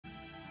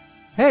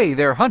Hey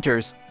there,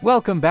 hunters!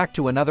 Welcome back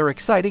to another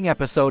exciting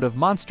episode of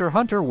Monster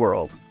Hunter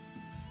World.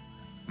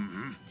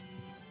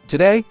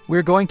 Today,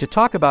 we're going to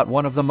talk about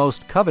one of the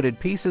most coveted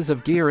pieces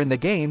of gear in the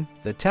game,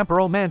 the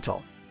Temporal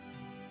Mantle.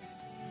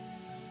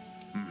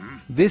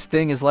 This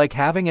thing is like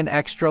having an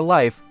extra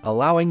life,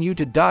 allowing you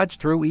to dodge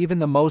through even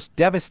the most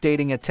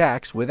devastating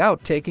attacks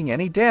without taking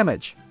any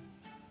damage.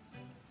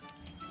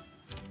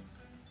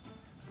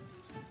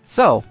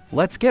 So,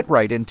 let's get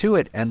right into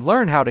it and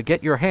learn how to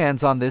get your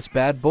hands on this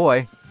bad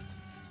boy.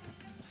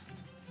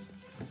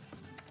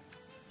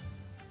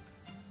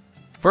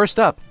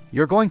 First up,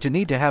 you're going to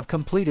need to have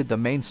completed the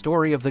main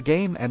story of the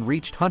game and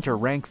reached Hunter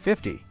rank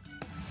 50.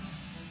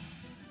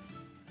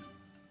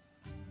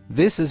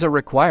 This is a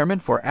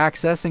requirement for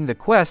accessing the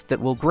quest that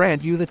will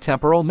grant you the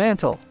Temporal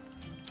Mantle.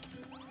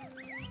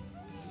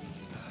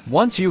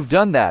 Once you've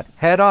done that,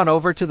 head on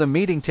over to the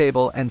meeting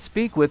table and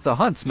speak with the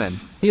huntsman.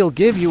 He'll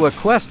give you a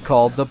quest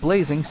called the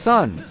Blazing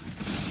Sun.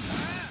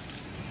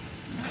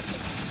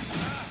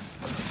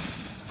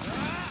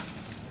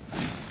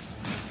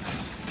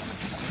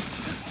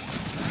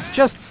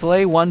 Just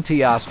slay one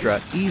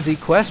Teostra. Easy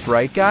quest,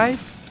 right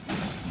guys?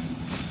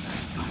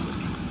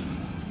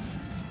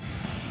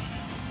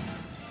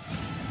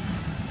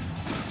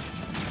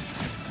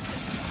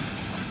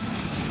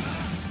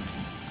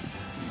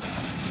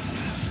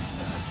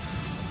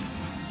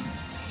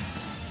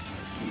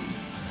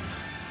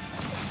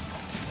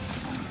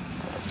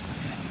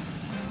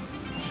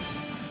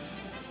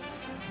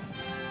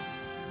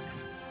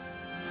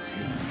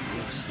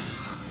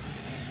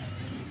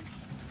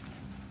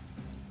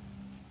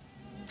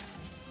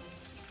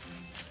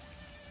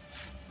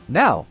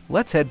 Now,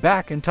 let's head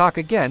back and talk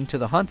again to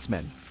the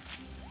huntsman.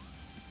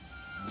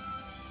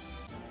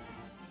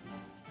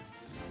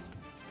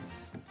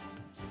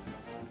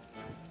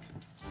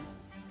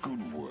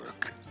 Good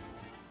work.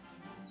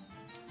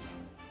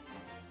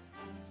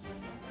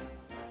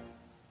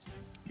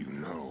 You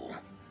know.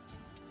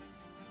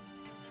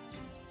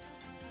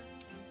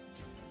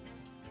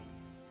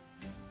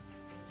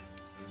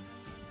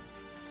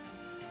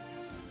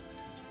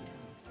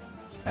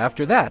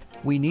 After that,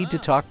 we need to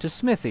talk to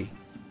Smithy.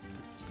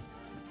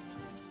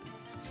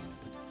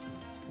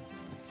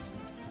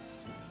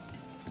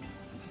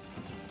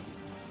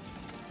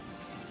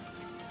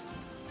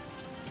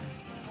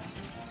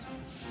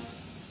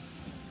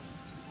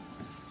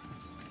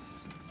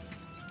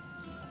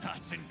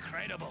 That's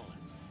incredible.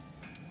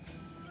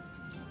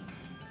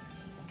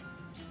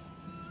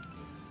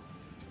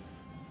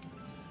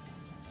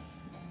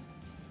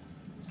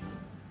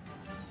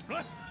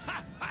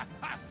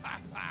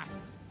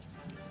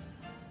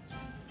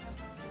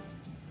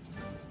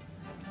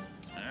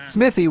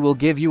 Smithy will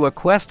give you a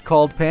quest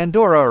called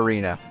Pandora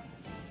Arena.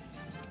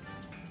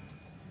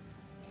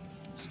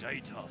 Stay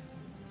tough.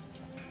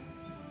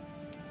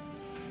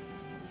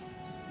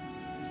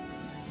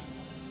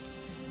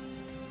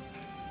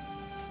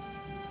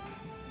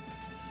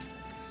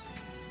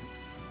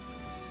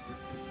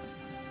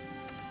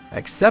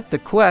 Accept the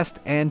quest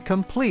and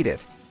complete it.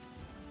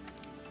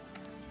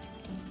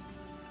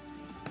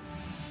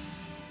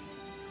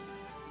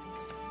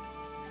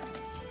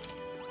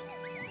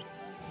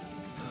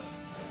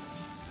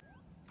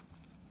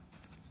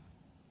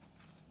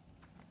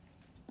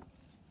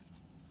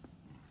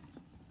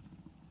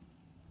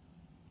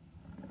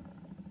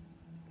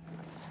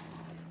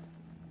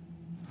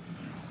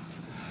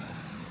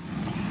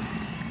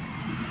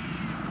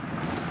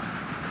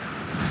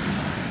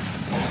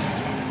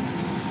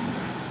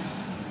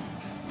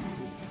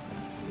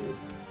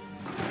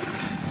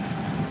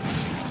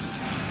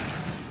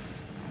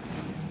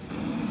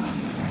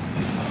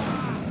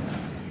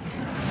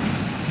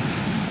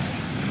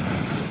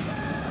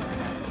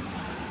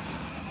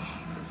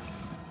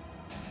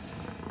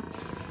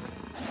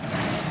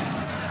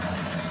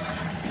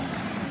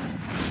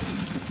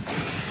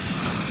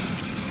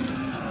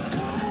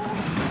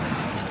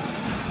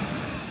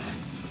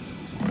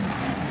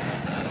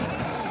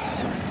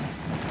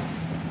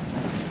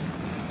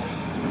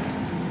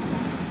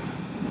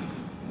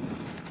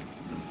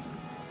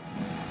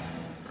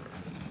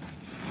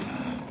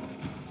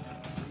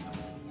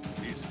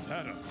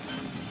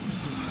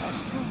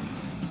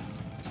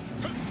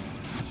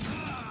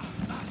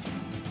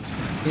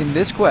 In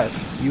this quest,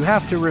 you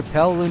have to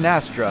repel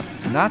Lunastra.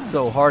 Not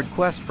so hard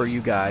quest for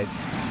you guys.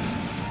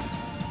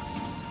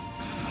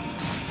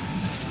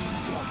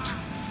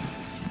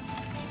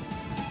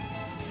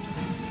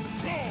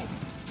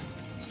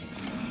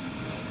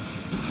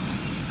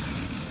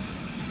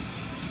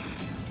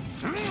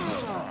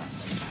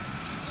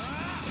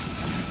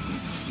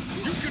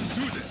 You can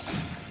do this.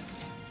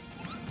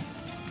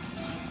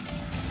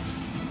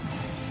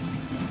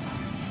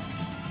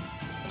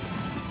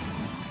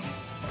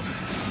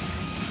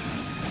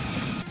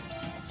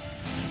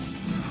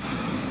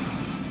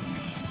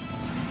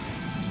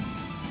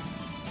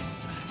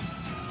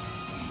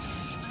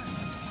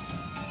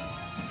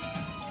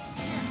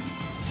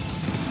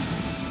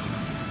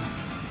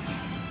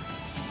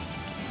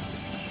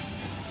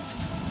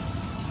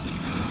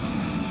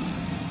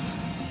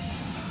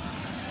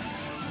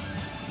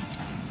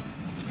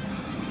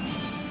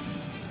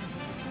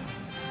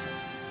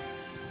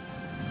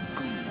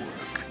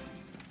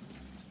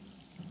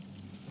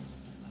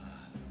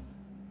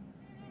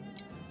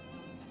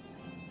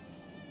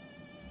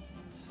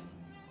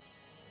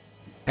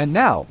 And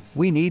now,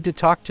 we need to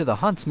talk to the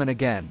huntsman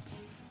again.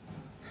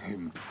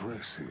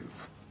 Impressive.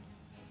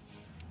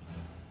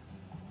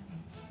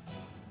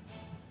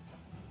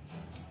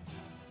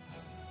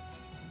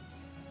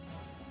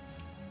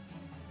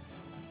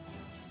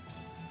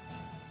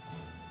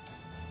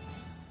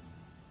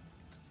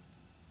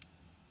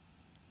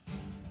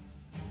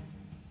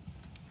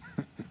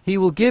 He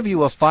will give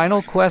you a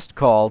final quest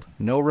called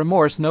No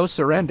Remorse, No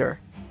Surrender.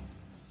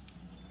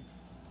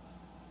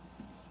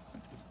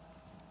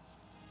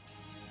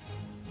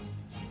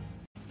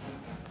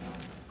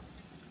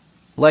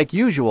 Like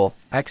usual,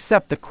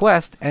 accept the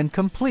quest and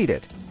complete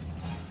it.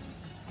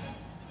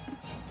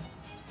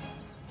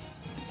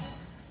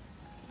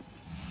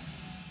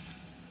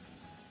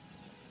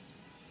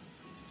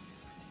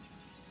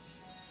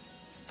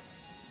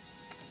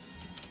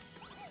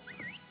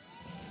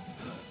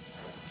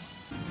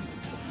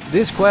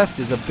 This quest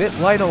is a bit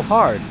light or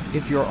hard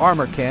if your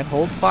armor can't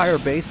hold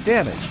fire-based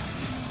damage.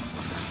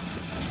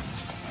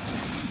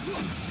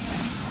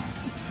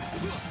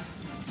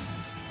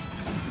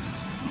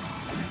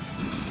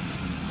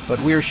 But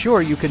we're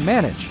sure you can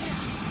manage.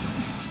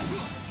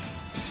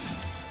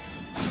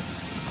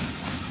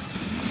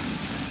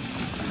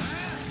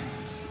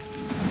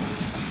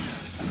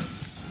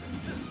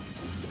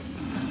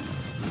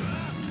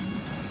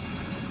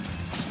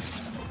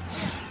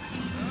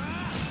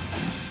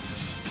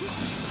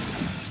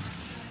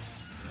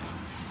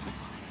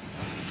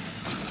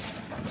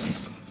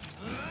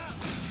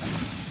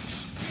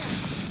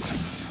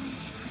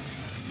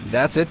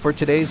 That's it for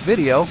today's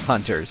video,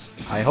 hunters.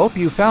 I hope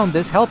you found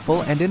this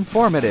helpful and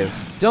informative.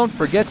 Don't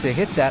forget to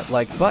hit that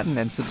like button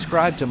and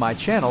subscribe to my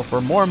channel for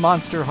more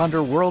Monster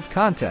Hunter World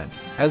content.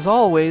 As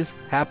always,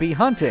 happy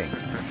hunting!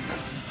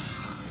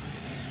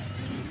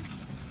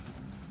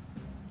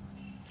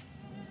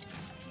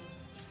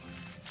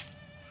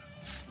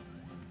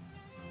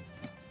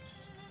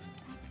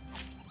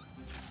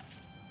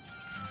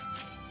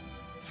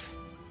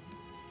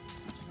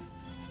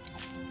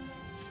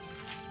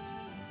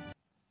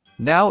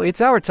 Now it's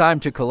our time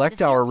to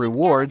collect our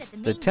rewards,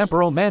 the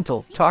Temporal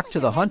Mantle. Talk to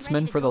the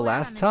huntsman for the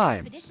last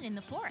time.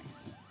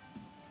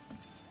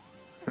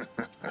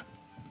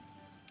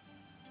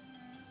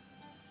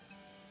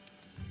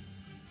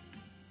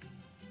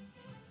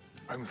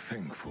 I'm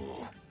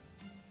thankful.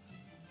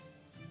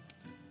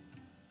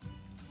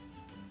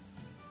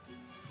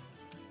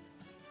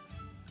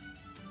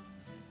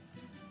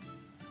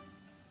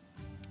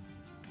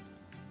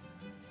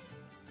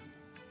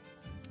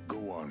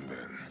 Go on then.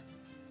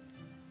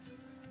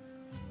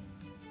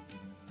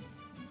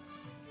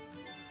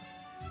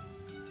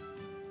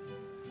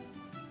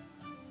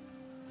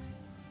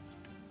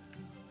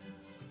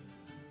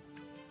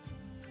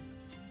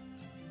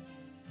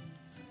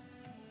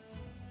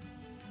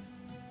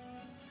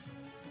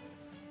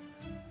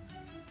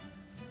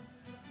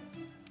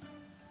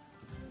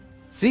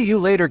 See you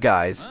later,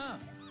 guys.